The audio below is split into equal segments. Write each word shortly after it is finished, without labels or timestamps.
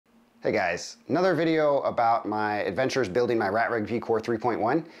Hey guys, another video about my adventures building my RatRig V-Core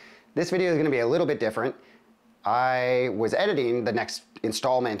 3.1. This video is going to be a little bit different. I was editing the next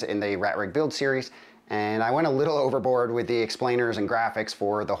installment in the RatRig build series, and I went a little overboard with the explainers and graphics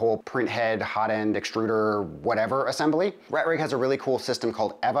for the whole printhead, hot end, extruder, whatever assembly. RatRig has a really cool system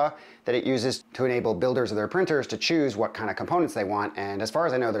called EVA that it uses to enable builders of their printers to choose what kind of components they want, and as far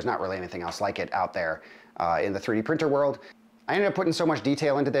as I know, there's not really anything else like it out there in the 3D printer world. I ended up putting so much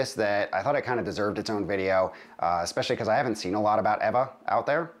detail into this that I thought it kind of deserved its own video, especially because I haven't seen a lot about EVA out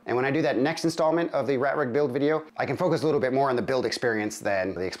there. And when I do that next installment of the RatRig build video, I can focus a little bit more on the build experience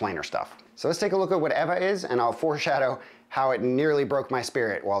than the explainer stuff. So let's take a look at what EVA is, and I'll foreshadow how it nearly broke my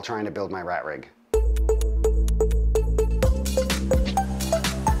spirit while trying to build my RatRig.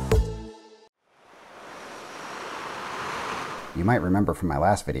 You might remember from my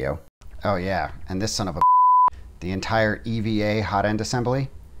last video. Oh yeah, and this son of a the entire EVA hot end assembly?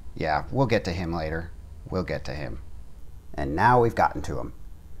 Yeah, we'll get to him later. We'll get to him. And now we've gotten to him.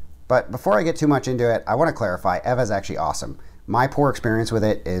 But before I get too much into it, I want to clarify, EVA is actually awesome. My poor experience with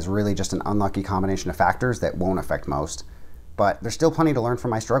it is really just an unlucky combination of factors that won't affect most. But there's still plenty to learn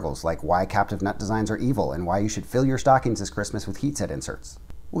from my struggles, like why captive nut designs are evil and why you should fill your stockings this Christmas with heat set inserts.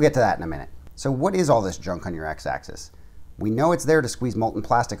 We'll get to that in a minute. So what is all this junk on your x-axis? We know it's there to squeeze molten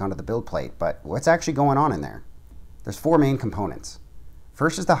plastic onto the build plate, but what's actually going on in there? There's four main components.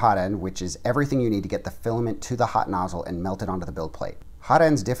 First is the hot end, which is everything you need to get the filament to the hot nozzle and melt it onto the build plate. Hot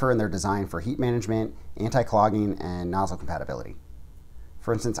ends differ in their design for heat management, anti-clogging, and nozzle compatibility.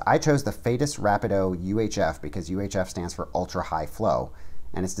 For instance, I chose the Fatus Rapido UHF because UHF stands for ultra high flow,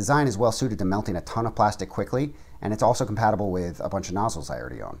 and its design is well suited to melting a ton of plastic quickly, and it's also compatible with a bunch of nozzles I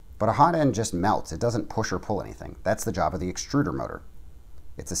already own. But a hot end just melts, it doesn't push or pull anything. That's the job of the extruder motor.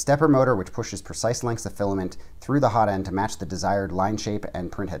 It's a stepper motor which pushes precise lengths of filament through the hot end to match the desired line shape and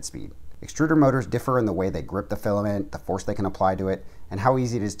printhead speed. Extruder motors differ in the way they grip the filament, the force they can apply to it, and how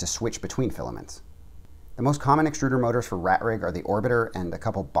easy it is to switch between filaments. The most common extruder motors for RatRig are the Orbiter and a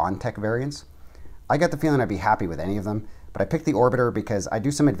couple Bondtech variants. I got the feeling I'd be happy with any of them, but I picked the Orbiter because I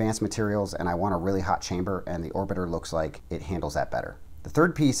do some advanced materials and I want a really hot chamber, and the Orbiter looks like it handles that better. The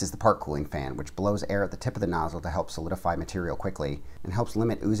third piece is the part cooling fan, which blows air at the tip of the nozzle to help solidify material quickly and helps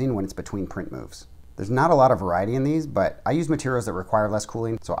limit oozing when it's between print moves. There's not a lot of variety in these, but I use materials that require less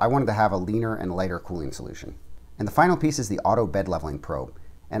cooling, so I wanted to have a leaner and lighter cooling solution. And the final piece is the auto bed leveling probe,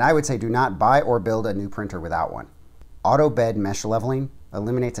 and I would say do not buy or build a new printer without one. Auto bed mesh leveling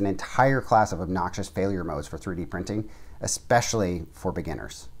eliminates an entire class of obnoxious failure modes for 3D printing, especially for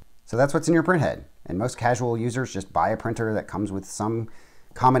beginners. So that's what's in your printhead, and most casual users just buy a printer that comes with some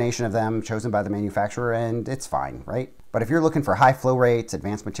combination of them chosen by the manufacturer, and it's fine, right? But if you're looking for high flow rates,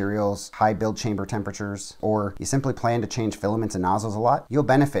 advanced materials, high build chamber temperatures, or you simply plan to change filaments and nozzles a lot, you'll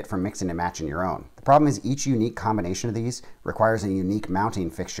benefit from mixing and matching your own. The problem is each unique combination of these requires a unique mounting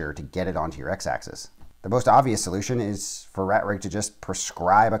fixture to get it onto your x-axis. The most obvious solution is for RatRig to just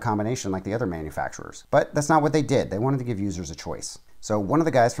prescribe a combination like the other manufacturers. But that's not what they did. They wanted to give users a choice. So one of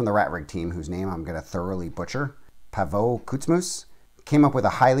the guys from the RatRig team, whose name I'm going to thoroughly butcher, Paavo Kutsmus, came up with a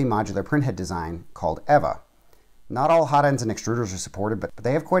highly modular printhead design called EVA. Not all hot ends and extruders are supported, but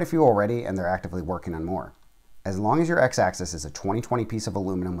they have quite a few already, and they're actively working on more. As long as your x-axis is a 2020 piece of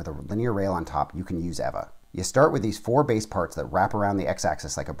aluminum with a linear rail on top, you can use EVA. You start with these four base parts that wrap around the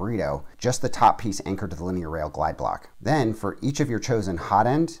x-axis like a burrito, just the top piece anchored to the linear rail glide block. Then, for each of your chosen hot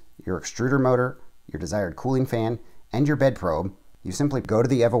end, your extruder motor, your desired cooling fan, and your bed probe, you simply go to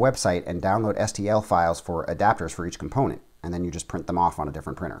the EVA website and download STL files for adapters for each component, and then you just print them off on a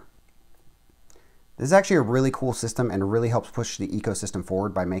different printer. This is actually a really cool system and really helps push the ecosystem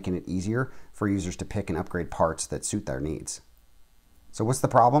forward by making it easier for users to pick and upgrade parts that suit their needs. So what's the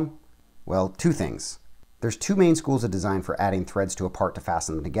problem? Well, two things. There's two main schools of design for adding threads to a part to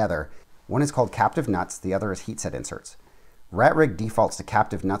fasten them together. One is called captive nuts, the other is heat set inserts. RatRig defaults to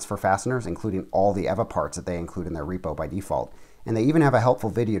captive nuts for fasteners, including all the EVA parts that they include in their repo by default, and they even have a helpful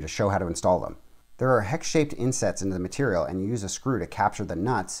video to show how to install them. There are hex-shaped insets into the material, and you use a screw to capture the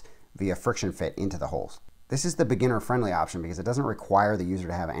nuts via friction fit into the holes. This is the beginner-friendly option because it doesn't require the user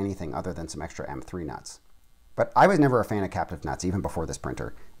to have anything other than some extra M3 nuts. But I was never a fan of captive nuts, even before this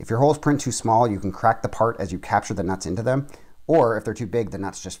printer. If your holes print too small, you can crack the part as you capture the nuts into them, or if they're too big, the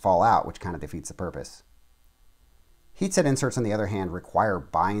nuts just fall out, which kind of defeats the purpose. Heat set inserts, on the other hand, require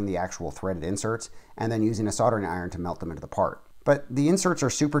buying the actual threaded inserts and then using a soldering iron to melt them into the part. But the inserts are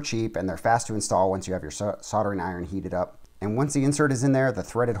super cheap and they're fast to install once you have your soldering iron heated up. And once the insert is in there, the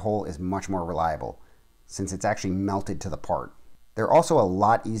threaded hole is much more reliable since it's actually melted to the part. They're also a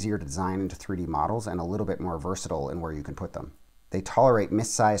lot easier to design into 3D models and a little bit more versatile in where you can put them. They tolerate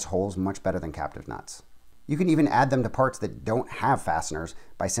missized holes much better than captive nuts. You can even add them to parts that don't have fasteners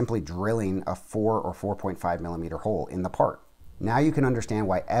by simply drilling a 4 or 4.5 millimeter hole in the part. Now you can understand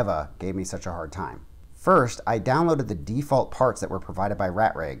why EVA gave me such a hard time. First, I downloaded the default parts that were provided by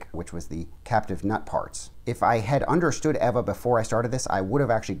RatRig, which was the captive nut parts. If I had understood EVA before I started this, I would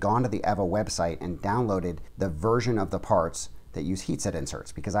have actually gone to the EVA website and downloaded the version of the parts that use heat set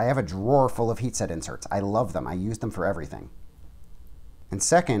inserts, because I have a drawer full of heat set inserts. I love them. I use them for everything. And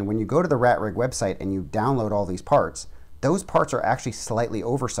second, when you go to the RatRig website and you download all these parts, those parts are actually slightly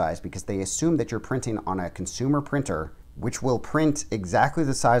oversized because they assume that you're printing on a consumer printer, which will print exactly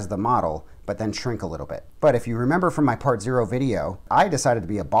the size of the model, but then shrink a little bit. But if you remember from my Part 0 video, I decided to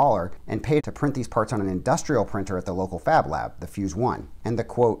be a baller and paid to print these parts on an industrial printer at the local fab lab, the Fuse 1. And the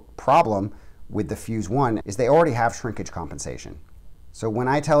quote problem with the Fuse 1 is they already have shrinkage compensation. So when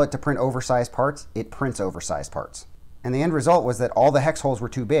I tell it to print oversized parts, it prints oversized parts. And the end result was that all the hex holes were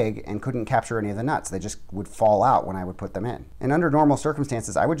too big and couldn't capture any of the nuts. They just would fall out when I would put them in. And under normal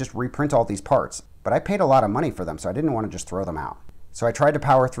circumstances, I would just reprint all these parts, but I paid a lot of money for them, so I didn't want to just throw them out. So I tried to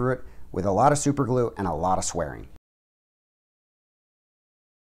power through it with a lot of super glue and a lot of swearing.